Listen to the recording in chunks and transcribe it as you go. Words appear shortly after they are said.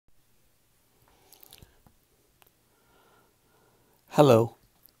Hello.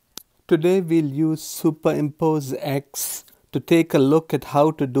 Today we'll use SuperimposeX to take a look at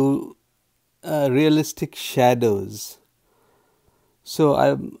how to do realistic shadows. So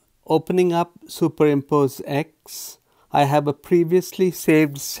I'm opening up SuperimposeX. I have a previously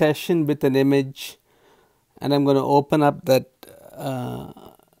saved session with an image, and I'm going to open up that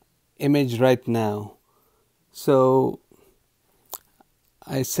image right now. So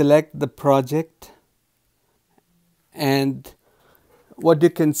I select the project, and what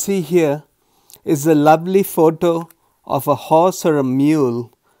you can see here is a lovely photo of a horse or a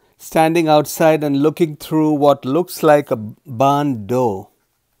mule standing outside and looking through what looks like a barn door.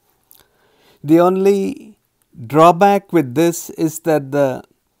 The only drawback with this is that the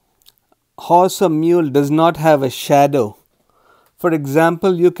horse or mule does not have a shadow. For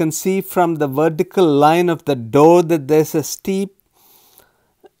example, you can see from the vertical line of the door that there's a steep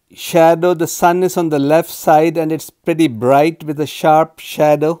shadow. The sun is on the left side and it's pretty bright with a sharp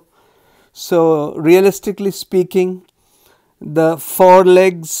shadow. So realistically speaking, the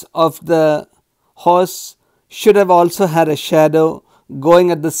forelegs of the horse should have also had a shadow going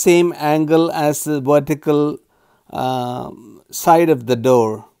at the same angle as the vertical side of the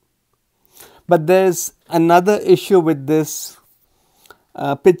door. But there's another issue with this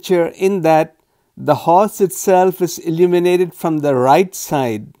picture, in that the horse itself is illuminated from the right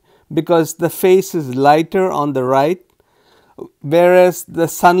side because the face is lighter on the right, whereas the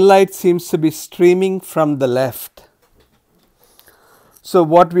sunlight seems to be streaming from the left. So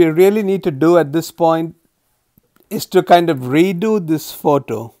what we really need to do at this point is to kind of redo this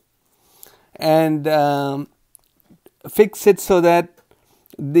photo and fix it so that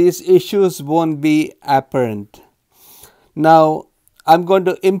these issues won't be apparent. Now I'm going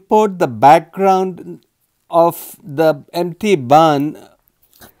to import the background of the empty barn.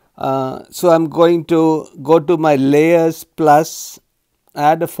 So I'm going to go to my layers plus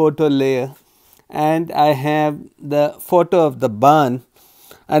add a photo layer, and I have the photo of the barn,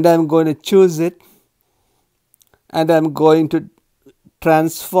 and I'm going to choose it, and I'm going to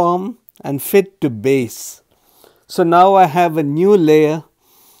transform and fit to base. So now I have a new layer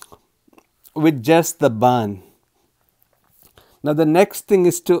with just the barn. Now the next thing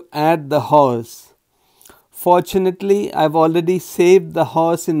is to add the horse. Fortunately, I've already saved the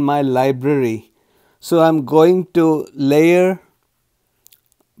horse in my library. So I'm going to layer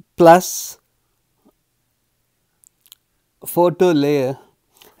plus photo layer,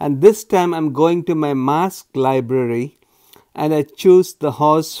 and this time I'm going to my mask library and I choose the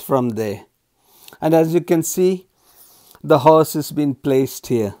horse from there. And as you can see, the horse has been placed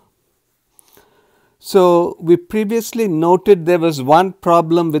here. So we previously noted there was one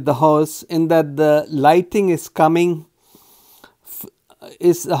problem with the horse, in that the lighting is coming,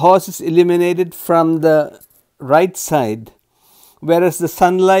 the horse is illuminated from the right side, whereas the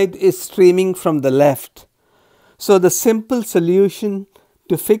sunlight is streaming from the left. So the simple solution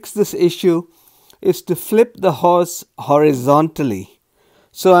to fix this issue is to flip the horse horizontally.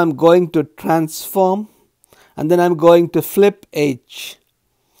 So I'm going to transform, and then I'm going to flip H.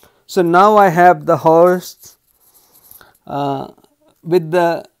 So now I have the horse with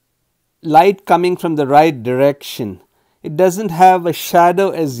the light coming from the right direction. It doesn't have a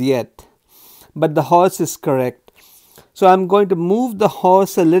shadow as yet, but the horse is correct. So I'm going to move the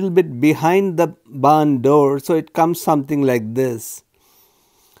horse a little bit behind the barn door, so it comes something like this.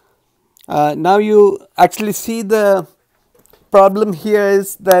 Now you actually see the problem here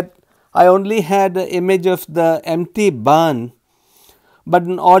is that I only had an image of the empty barn. But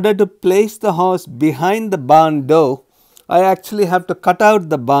in order to place the horse behind the barn door, I actually have to cut out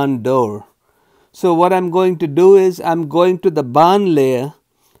the barn door. So what I'm going to do is I'm going to the barn layer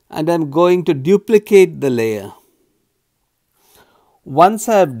and I'm going to duplicate the layer. Once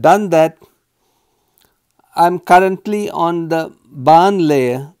I have done that, I'm currently on the barn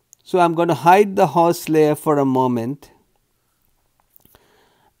layer. So I'm going to hide the horse layer for a moment.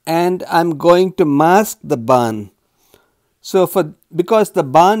 And I'm going to mask the barn. So because the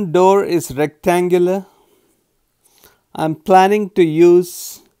barn door is rectangular, I'm planning to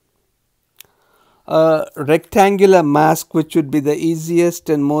use a rectangular mask, which would be the easiest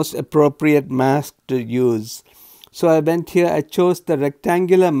and most appropriate mask to use. So I went here, I chose the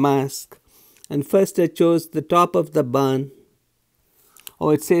rectangular mask, and first I chose the top of the barn. Oh,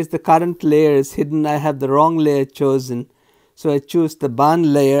 it says the current layer is hidden. I have the wrong layer chosen. So I choose the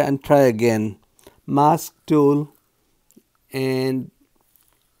barn layer and try again. Mask tool. And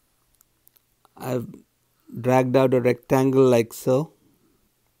I've dragged out a rectangle like so.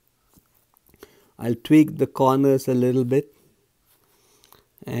 I'll tweak the corners a little bit,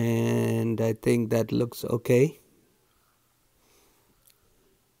 and I think that looks okay.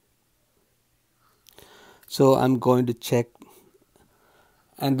 So I'm going to check,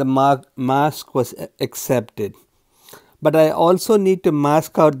 and the mask was accepted. But I also need to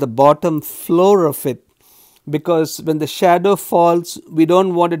mask out the bottom floor of it, because when the shadow falls, we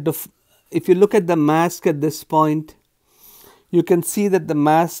don't want it to if you look at the mask at this point, you can see that the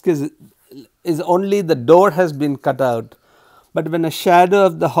mask is only the door has been cut out. But when a shadow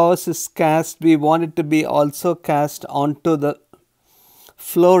of the horse is cast, we want it to be also cast onto the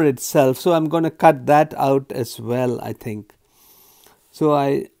floor itself. So I'm going to cut that out as well, I think. So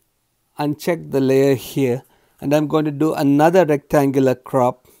I uncheck the layer here, and I'm going to do another rectangular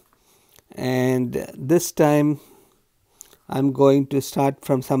crop, and this time I'm going to start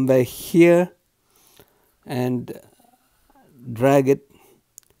from somewhere here and drag it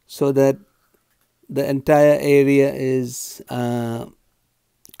so that the entire area is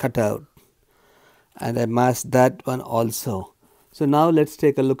cut out, and I mask that one also. So now let's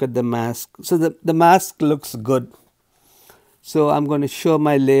take a look at the mask. So the mask looks good. So I'm going to show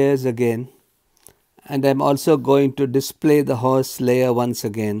my layers again, and I'm also going to display the horse layer once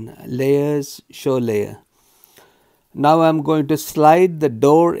again. Layers, show layer. Now I'm going to slide the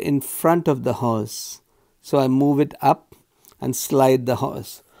door in front of the horse. So I move it up and slide the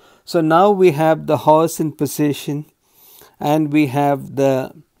horse. So now we have the horse in position, and we have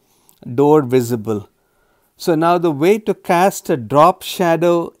the door visible. So now the way to cast a drop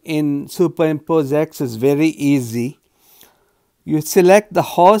shadow in SuperimposeX is very easy. You select the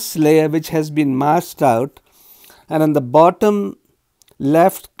horse layer which has been masked out, and on the bottom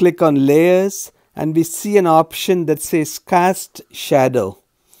left click on layers, and we see an option that says cast shadow,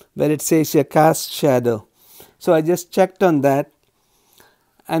 where it says here cast shadow. So I just checked on that,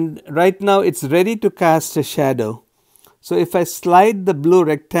 and right now it's ready to cast a shadow. So if I slide the blue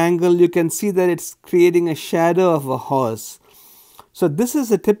rectangle, you can see that it's creating a shadow of a horse. So this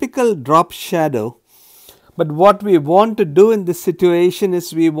is a typical drop shadow. But what we want to do in this situation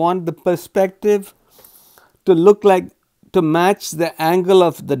is we want the perspective to look like, to match the angle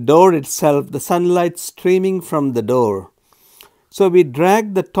of the door itself, the sunlight streaming from the door. So we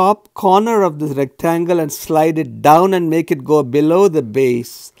drag the top corner of this rectangle and slide it down and make it go below the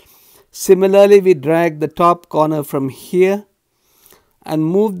base. Similarly, we drag the top corner from here and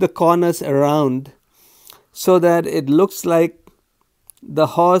move the corners around so that it looks like the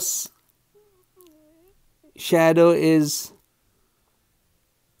horse shadow is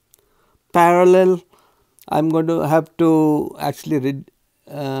parallel. I'm going to have to actually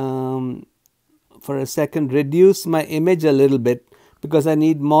for a second reduce my image a little bit, because I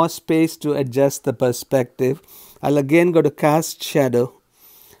need more space to adjust the perspective. I'll again go to cast shadow,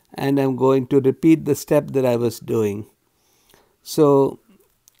 and I'm going to repeat the step that I was doing. So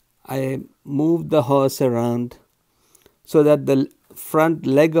I move the horse around so that the front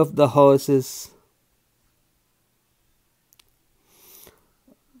leg of the horse is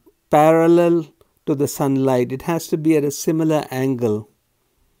parallel to the sunlight. It has to be at a similar angle.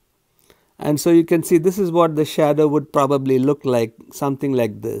 And so you can see this is what the shadow would probably look like, something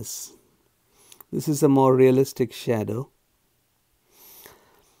like this. This is a more realistic shadow.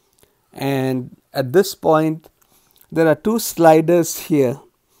 And at this point, there are two sliders here.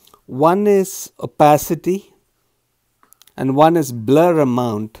 One is opacity and one is blur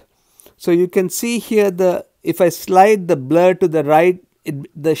amount. So you can see here, if I slide the blur to the right,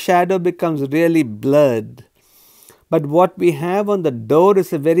 the shadow becomes really blurred. But what we have on the door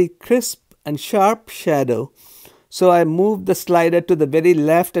is a very crisp and sharp shadow. So I move the slider to the very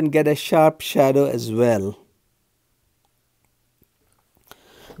left and get a sharp shadow as well.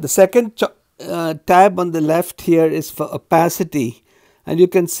 The second tab on the left here is for opacity, and you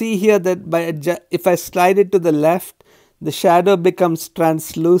can see here that if I slide it to the left, the shadow becomes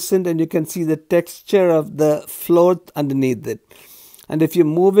translucent, and you can see the texture of the floor underneath it. And if you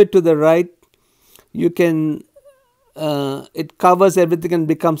move it to the right, you can it covers everything and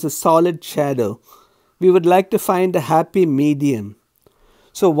becomes a solid shadow. We would like to find a happy medium.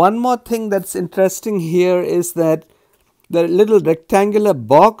 So one more thing that's interesting here is that the little rectangular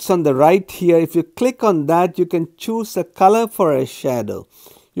box on the right here, if you click on that, you can choose a color for a shadow.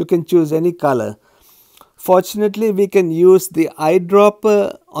 You can choose any color. Fortunately, we can use the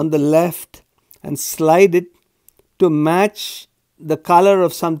eyedropper on the left and slide it to match the color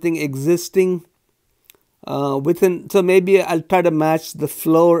of something existing within. So maybe I'll try to match the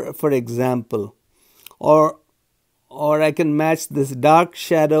floor, for example, or I can match this dark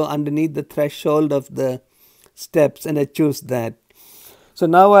shadow underneath the threshold of the steps, and I choose that. So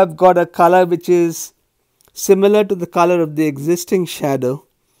now I've got a color which is similar to the color of the existing shadow,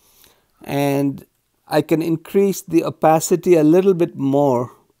 and I can increase the opacity a little bit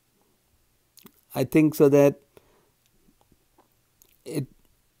more I think so that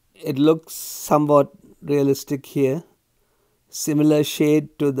it looks somewhat realistic here. Similar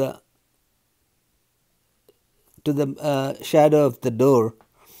shade to the shadow of the door.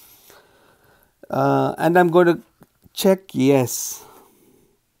 And I'm going to check yes.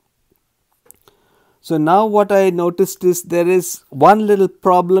 So now what I noticed is there is one little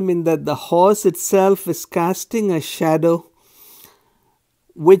problem in that the horse itself is casting a shadow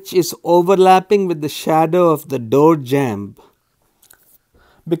which is overlapping with the shadow of the door jamb,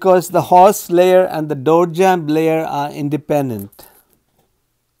 because the horse layer and the door jamb layer are independent.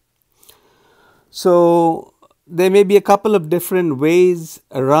 So there may be a couple of different ways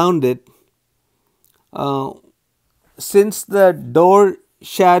around it. Since the door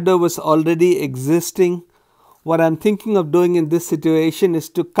shadow was already existing, what I'm thinking of doing in this situation is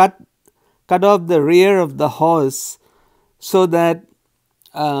to cut off the rear of the horse so that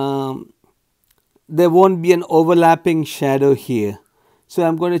there won't be an overlapping shadow here. So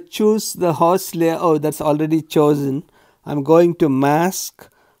I'm going to choose the horse layer. Oh, that's already chosen. I'm going to mask.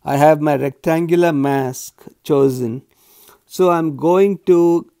 I have my rectangular mask chosen. So I'm going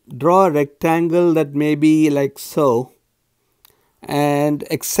to draw a rectangle that may be like so and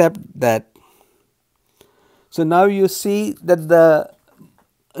accept that. So now you see that the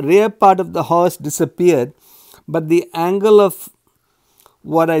rear part of the horse disappeared, but the angle of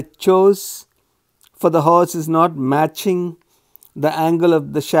what I chose for the horse is not matching the angle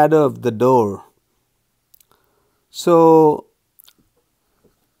of the shadow of the door. So,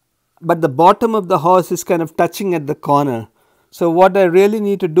 but the bottom of the horse is kind of touching at the corner. So what I really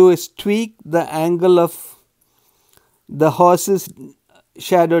need to do is tweak the angle of the horse's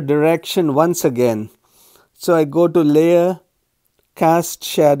shadow direction once again. So I go to layer, cast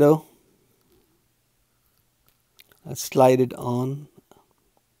shadow, I slide it on,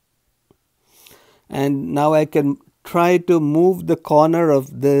 and now I can try to move the corner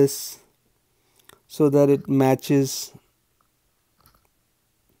of this so that it matches.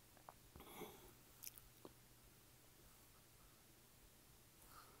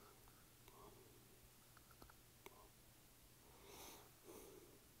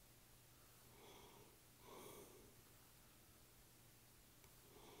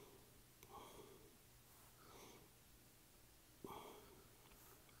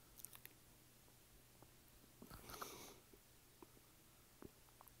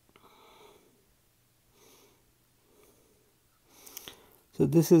 So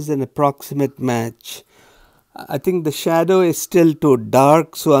this is an approximate match. I think the shadow is still too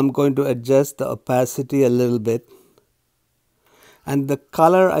dark, so I'm going to adjust the opacity a little bit. And the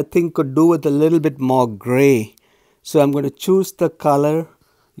color I think could do with a little bit more gray. So I'm going to choose the color,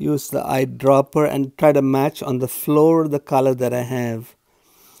 use the eyedropper and try to match on the floor the color that I have.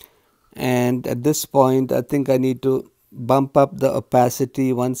 And at this point I think I need to bump up the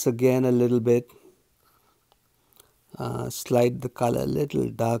opacity once again a little bit. Slide the color a little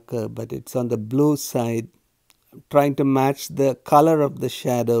darker, but it's on the blue side. I'm trying to match the color of the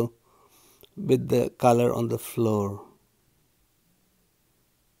shadow with the color on the floor.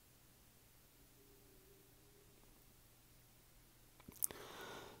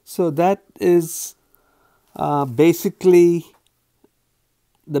 So that is basically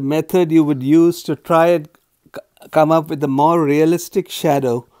the method you would use to try and come up with a more realistic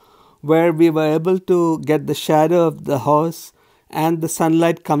shadow, where we were able to get the shadow of the horse and the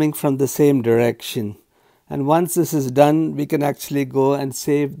sunlight coming from the same direction. And once this is done, we can actually go and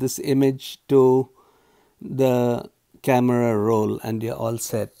save this image to the camera roll and you're all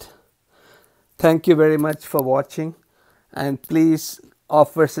set. Thank you very much for watching, and please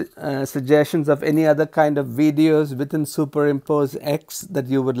offer suggestions of any other kind of videos within SuperimposeX that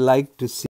you would like to see.